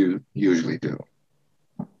 what do you usually do?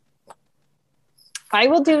 I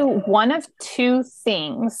will do one of two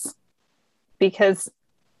things, because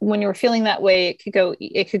when you're feeling that way, it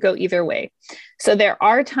could go either way. So there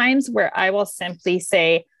are times where I will simply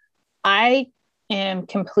say, I am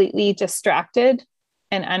completely distracted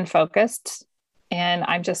and unfocused, and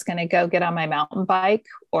I'm just going to go get on my mountain bike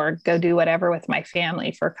or go do whatever with my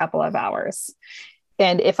family for a couple of hours.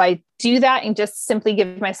 And if I do that and just simply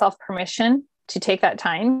give myself permission to take that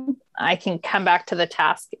time, I can come back to the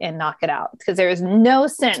task and knock it out, because there is no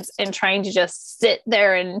sense in trying to just sit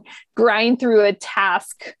there and grind through a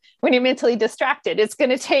task when you're mentally distracted. It's going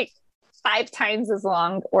to take 5 times as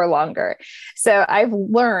long or longer. So I've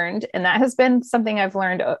learned, and that has been something I've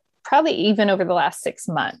learned probably even over the last 6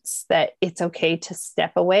 months, that it's okay to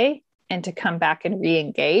step away and to come back and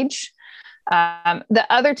re-engage. The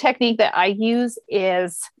other technique that I use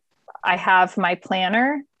is I have my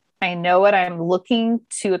planner. I know what I'm looking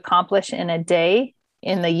to accomplish in a day,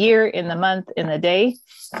 in the year, in the month, in the day.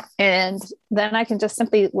 And then I can just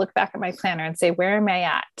simply look back at my planner and say, where am I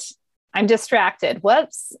at? I'm distracted.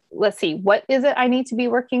 Let's see, what is it I need to be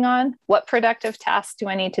working on? What productive tasks do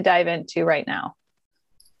I need to dive into right now?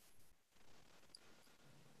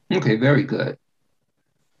 Okay, very good.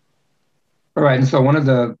 All right, and so one of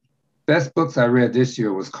the best books I read this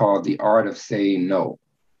year was called The Art of Saying No.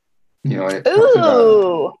 It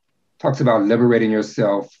talks about liberating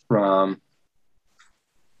yourself from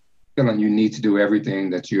feeling you need to do everything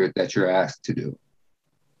that you're asked to do.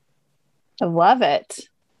 I love it.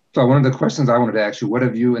 So one of the questions I wanted to ask you, what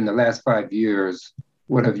have you, in the last 5 years,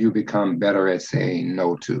 what have you become better at saying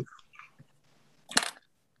no to?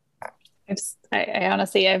 I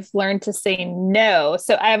honestly, I've learned to say no.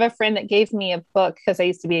 So I have a friend that gave me a book because I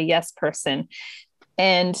used to be a yes person.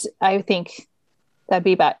 And I think that'd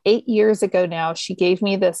be about 8 years ago now. She gave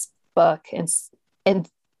me this book, and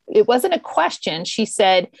it wasn't a question. She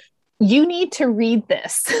said, "You need to read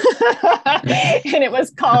this." And it was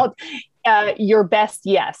called Your Best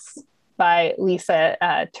Yes by Lisa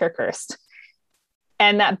Turkhurst.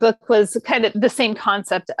 And that book was kind of the same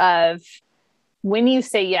concept of, when you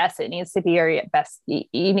say yes, it needs to be your best.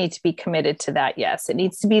 You need to be committed to that yes. It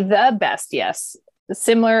needs to be the best yes.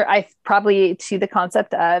 Similar, probably to the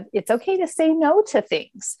concept of, it's okay to say no to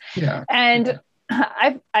things. Yeah. And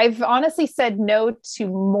I've honestly said no to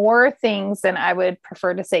more things than I would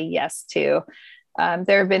prefer to say yes to.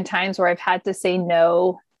 There have been times where I've had to say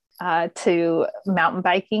no to mountain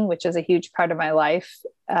biking, which is a huge part of my life,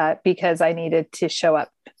 because I needed to show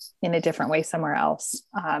up in a different way somewhere else.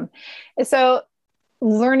 So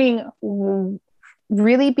learning,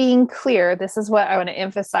 really being clear, this is what I want to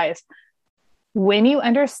emphasize. When you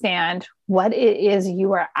understand what it is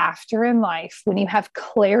you are after in life, when you have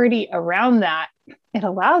clarity around that, it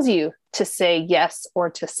allows you to say yes or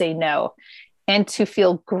to say no, and to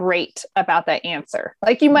feel great about that answer.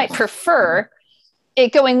 Like, you might prefer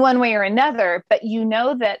it going one way or another, but you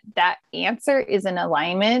know that that answer is in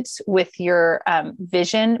alignment with your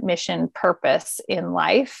vision, mission, purpose in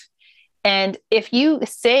life. And if you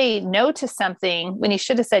say no to something when you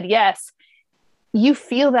should have said yes, you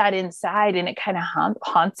feel that inside, and it kind of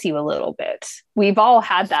haunts you a little bit. We've all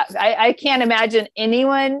had that. I can't imagine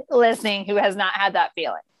anyone listening who has not had that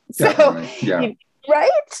feeling. Definitely. Yeah.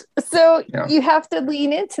 Right? So you have to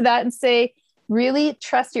lean into that and say, really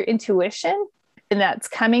trust your intuition. And that's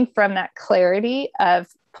coming from that clarity of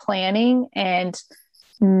planning and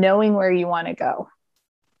knowing where you want to go.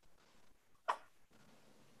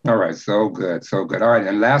 All right. So good. So good. All right.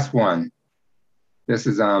 And last one. This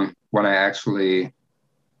is one I actually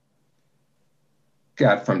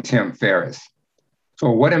got from Tim Ferriss.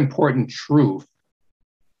 So what important truth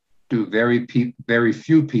do very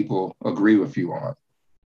few people agree with you on?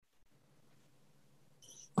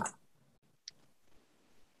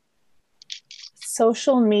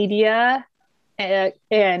 Social media and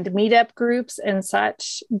meetup groups and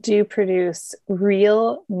such do produce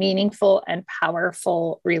real, meaningful, and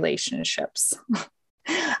powerful relationships.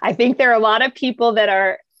 I think there are a lot of people that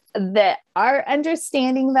are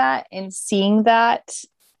understanding that and seeing that,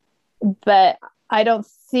 but I don't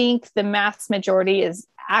think the mass majority is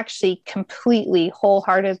actually completely,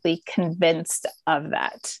 wholeheartedly convinced of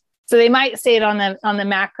that. So they might say it on the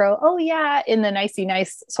macro, oh yeah, in the nicey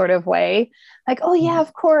nice sort of way, like, oh yeah,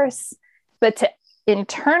 of course. But to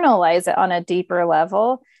internalize it on a deeper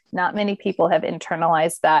level, not many people have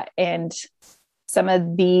internalized that. And some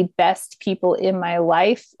of the best people in my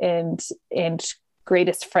life and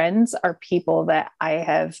greatest friends are people that I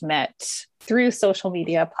have met through social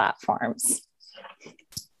media platforms.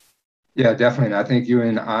 Yeah, definitely. And I think you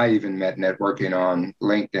and I even met networking on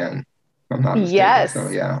LinkedIn, if I'm not mistaken. Yes. So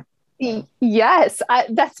yeah. Yes,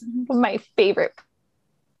 that's my favorite.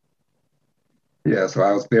 Yeah, so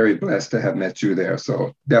I was very blessed to have met you there.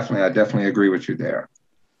 So I definitely agree with you there.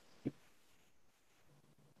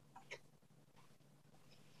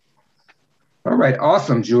 All right,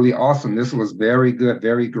 awesome, Julie, awesome. This was very good,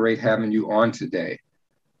 very great having you on today.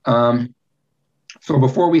 So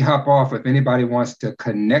before we hop off, if anybody wants to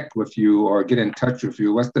connect with you or get in touch with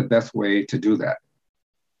you, what's the best way to do that?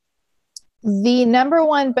 The number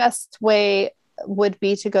one best way would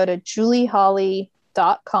be to go to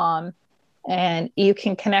julieholly.com, and you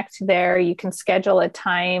can connect there. You can schedule a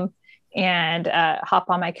time and hop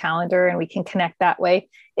on my calendar, and we can connect that way.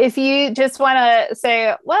 If you just want to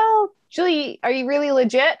say, well, Julie, are you really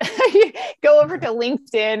legit? Go over to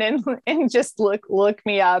LinkedIn and just look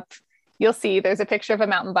me up. You'll see there's a picture of a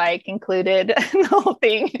mountain bike included in the whole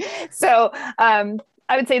thing. So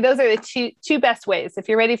I would say those are the two best ways. If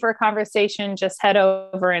you're ready for a conversation, just head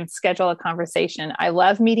over and schedule a conversation. I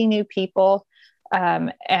love meeting new people.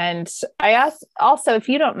 And I ask also, if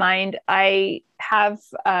you don't mind, I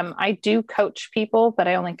do coach people, but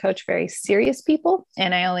I only coach very serious people.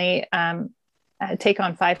 And I only take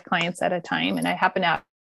on 5 clients at a time. And I happen to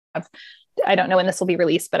have, I don't know when this will be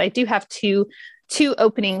released, but I do have two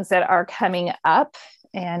openings that are coming up,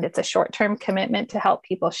 and it's a short-term commitment to help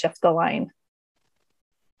people shift the line.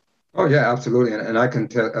 Oh yeah, absolutely. And I can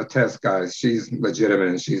attest, guys, she's legitimate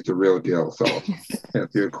and she's the real deal. So if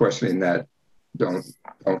you're questioning that, don't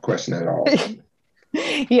question it at all.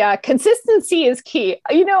 Yeah, consistency is key.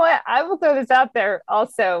 You know what? I will throw this out there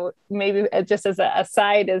also, maybe just as an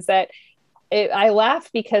aside, is that I laugh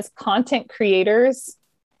because content creators,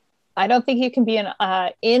 I don't think you can be an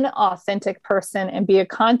inauthentic person and be a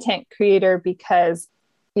content creator, because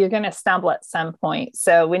you're going to stumble at some point.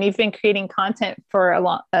 So when you've been creating content for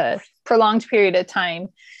a prolonged period of time,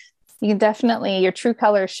 you can definitely, your true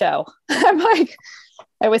colors show. I'm like,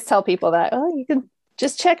 I always tell people that, oh, you can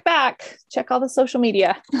just check all the social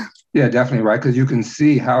media. Yeah, definitely, right? Because you can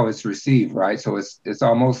see how it's received, right? So it's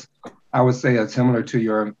almost, I would say, it's similar to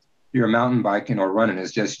your mountain biking or running.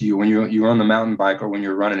 It's just you. When you're on the mountain bike or when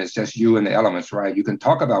you're running, it's just you and the elements, right? You can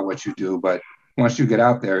talk about what you do, but once you get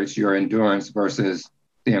out there, it's your endurance versus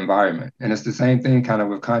the environment. And it's the same thing kind of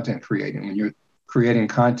with content creating. When you're creating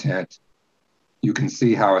content, you can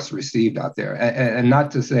see how it's received out there. And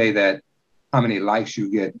not to say that how many likes you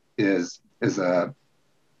get is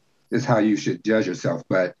how you should judge yourself.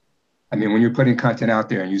 But I mean, when you're putting content out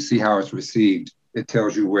there and you see how it's received, it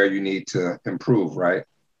tells you where you need to improve, right?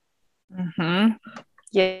 Mm-hmm.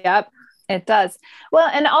 Yep, it does. Well,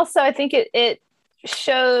 and also I think it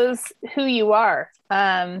shows who you are.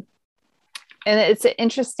 And it's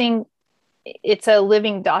a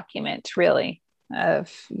living document, really,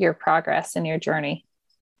 of your progress and your journey.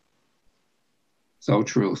 So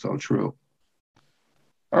true, so true.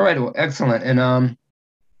 All right, well, excellent. And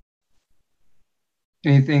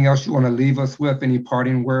anything else you want to leave us with? Any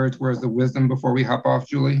parting words, words of wisdom before we hop off,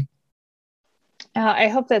 Julie? I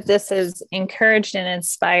hope that this has encouraged and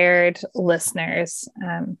inspired listeners.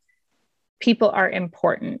 People are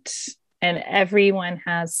important, and everyone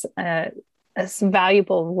has a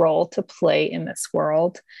valuable role to play in this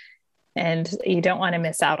world, and you don't want to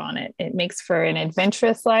miss out on it. It makes for an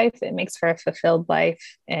adventurous life. It makes for a fulfilled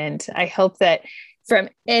life. And I hope that from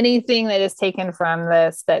anything that is taken from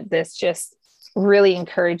this, that this just really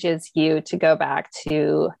encourages you to go back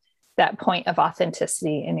to that point of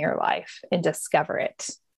authenticity in your life and discover it.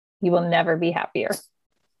 You will never be happier.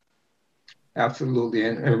 Absolutely.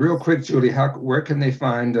 And real quick, Julie, where can they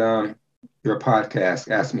find your podcast,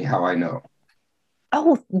 Ask Me How I Know?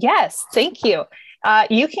 Oh, yes. Thank you.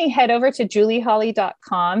 You can head over to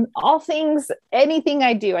julieholly.com. All things, anything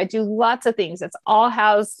I do lots of things. It's all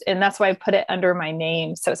housed, and that's why I put it under my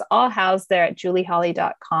name. So it's all housed there at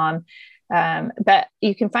julieholly.com. But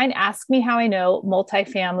you can find Ask Me How I Know,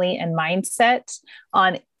 Multifamily and Mindset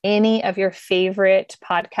on any of your favorite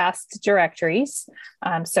podcast directories.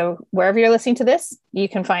 So wherever you're listening to this, you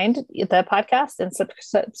can find the podcast and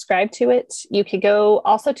subscribe to it. You could go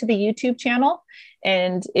also to the YouTube channel.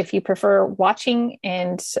 And if you prefer watching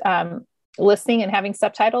and listening and having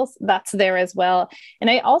subtitles, that's there as well. And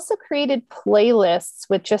I also created playlists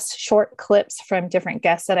with just short clips from different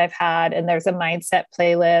guests that I've had. And there's a mindset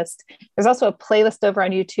playlist. There's also a playlist over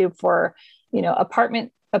on YouTube for,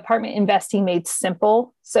 apartment investing made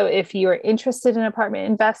simple. So if you're interested in apartment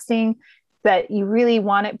investing, that you really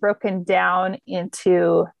want it broken down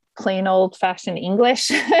into plain old fashioned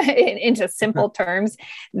English into simple terms,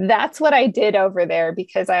 that's what I did over there,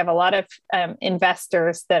 because I have a lot of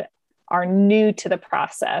investors that are new to the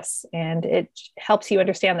process, and it helps you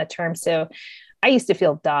understand the terms. So I used to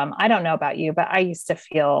feel dumb. I don't know about you, but I used to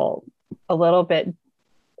feel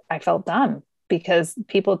I felt dumb because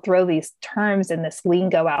people throw these terms and this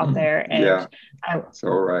lingo out there. And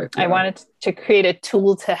I wanted to create a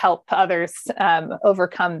tool to help others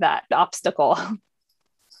overcome that obstacle.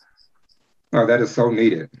 Oh, that is so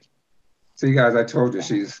needed. See, guys, I told you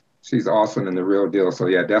she's awesome and the real deal. So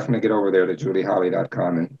yeah, definitely get over there to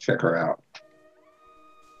julieholly.com and check her out.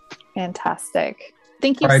 Fantastic.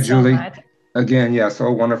 Thank you All right, so Julie. much. Again, yeah,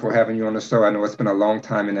 so wonderful having you on the show. I know it's been a long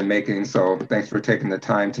time in the making, so thanks for taking the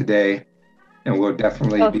time today. And we'll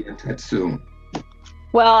definitely be in touch soon.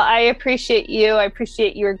 Well, I appreciate you. I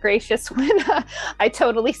appreciate you were gracious when I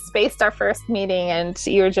totally spaced our first meeting, and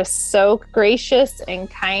you were just so gracious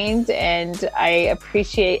and kind. And I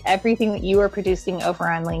appreciate everything that you are producing over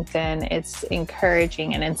on LinkedIn. It's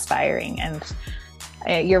encouraging and inspiring, and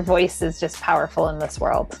your voice is just powerful in this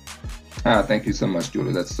world. Thank you so much,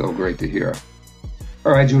 Julie. That's so great to hear.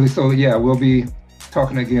 All right, Julie. So yeah, we'll be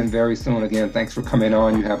talking again very soon. Again, thanks for coming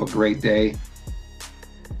on. You have a great day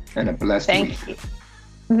and a blessed week. Thank you.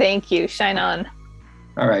 Thank you. Shine on.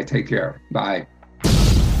 All right. Take care. Bye.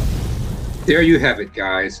 There you have it,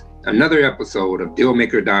 guys. Another episode of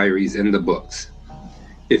Dealmaker Diaries in the books.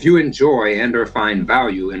 If you enjoy and or find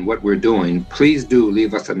value in what we're doing, please do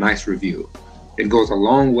leave us a nice review. It goes a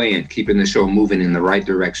long way in keeping the show moving in the right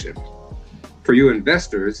direction. For you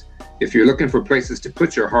investors, if you're looking for places to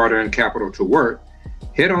put your hard-earned capital to work,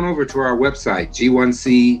 head on over to our website,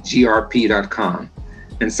 g1cgrp.com,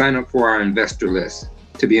 and sign up for our investor list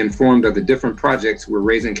to be informed of the different projects we're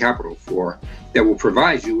raising capital for that will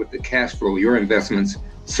provide you with the cash flow your investments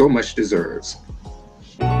so much deserves.